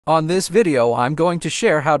On this video, I'm going to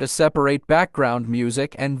share how to separate background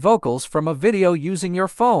music and vocals from a video using your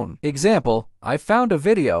phone. Example, I found a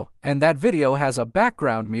video, and that video has a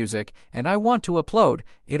background music, and I want to upload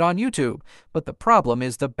it on YouTube. But the problem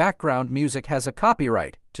is the background music has a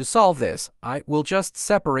copyright. To solve this, I will just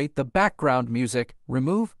separate the background music,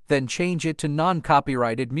 remove, then change it to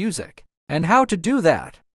non-copyrighted music. And how to do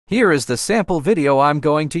that? Here is the sample video I'm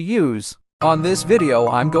going to use. On this video,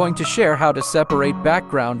 I'm going to share how to separate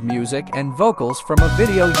background music and vocals from a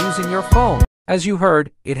video using your phone. As you heard,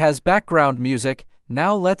 it has background music.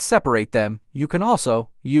 Now let's separate them. You can also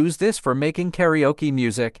use this for making karaoke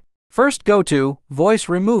music. First, go to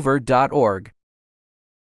voiceremover.org.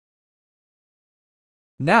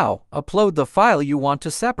 Now, upload the file you want to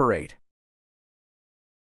separate.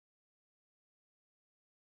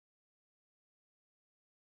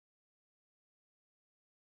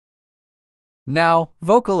 Now,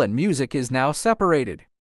 vocal and music is now separated.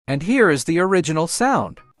 And here is the original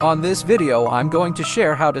sound. On this video, I'm going to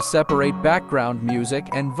share how to separate background music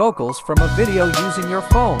and vocals from a video using your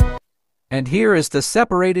phone. And here is the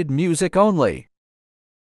separated music only.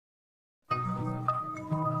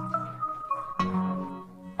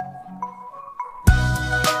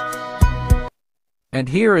 And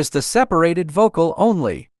here is the separated vocal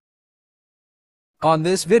only. On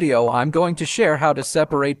this video, I'm going to share how to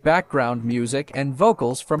separate background music and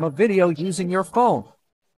vocals from a video using your phone.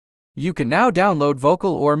 You can now download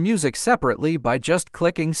vocal or music separately by just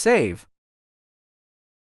clicking Save.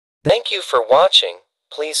 Thank you for watching.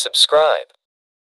 Please subscribe.